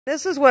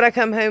This is what I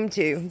come home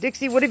to.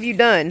 Dixie, what have you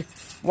done?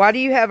 Why do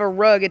you have a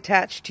rug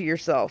attached to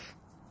yourself?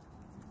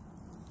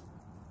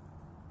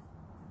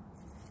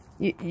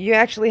 You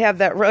actually have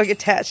that rug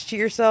attached to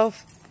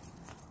yourself?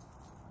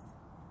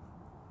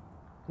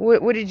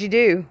 What did you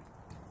do?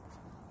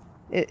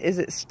 Is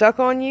it stuck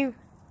on you?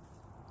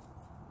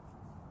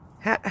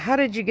 How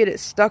did you get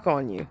it stuck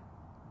on you?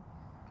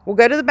 Well,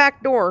 go to the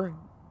back door.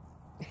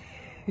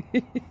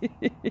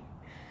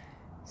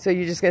 So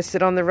you're just going to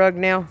sit on the rug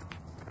now?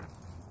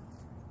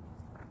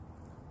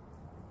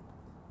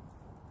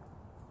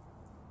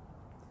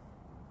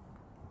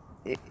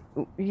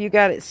 You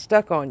got it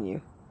stuck on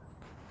you.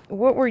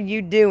 What were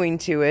you doing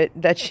to it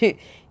that you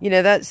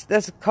know,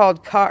 that's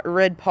called caught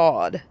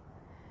red-pawed.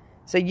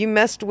 So you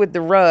messed with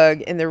the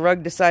rug and the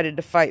rug decided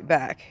to fight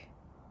back.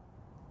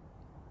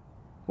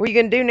 What are you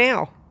going to do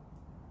now?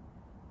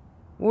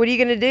 What are you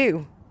going to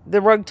do?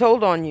 The rug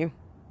told on you.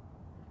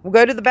 Well,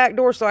 go to the back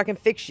door so I can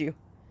fix you.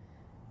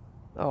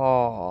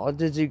 Oh,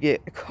 did you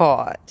get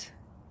caught?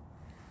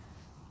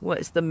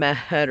 What's the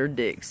matter,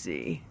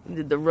 Dixie?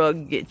 Did the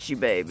rug get you,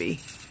 baby?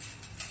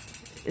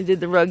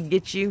 Did the rug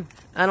get you?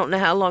 I don't know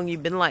how long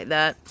you've been like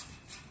that.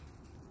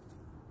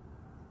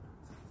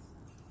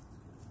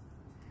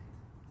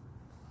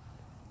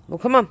 Well,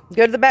 come on.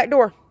 Go to the back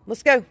door.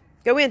 Let's go.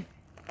 Go in.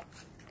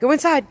 Go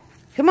inside.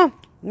 Come on.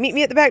 Meet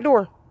me at the back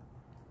door.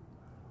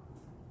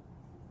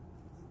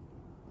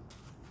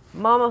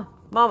 Mama.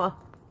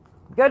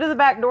 Go to the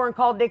back door and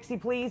call Dixie,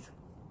 please.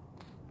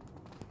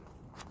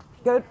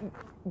 Go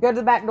to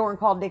the back door and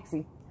call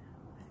Dixie.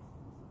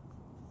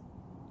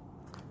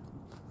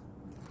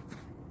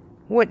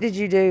 What did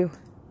you do?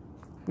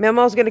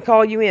 Mama's going to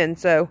call you in,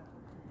 so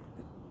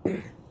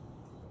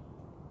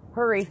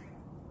hurry.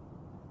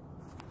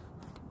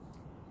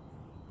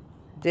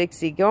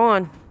 Dixie, go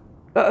on.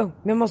 Uh-oh,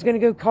 Mama's going to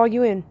go call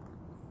you in.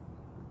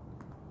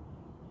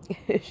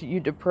 You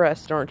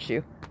depressed, aren't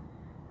you?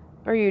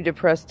 Are you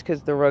depressed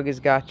because the rug has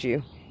got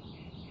you?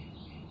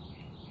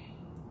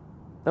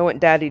 I want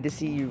Daddy to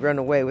see you run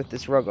away with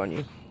this rug on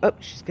you. Oh,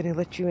 she's going to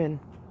let you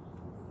in.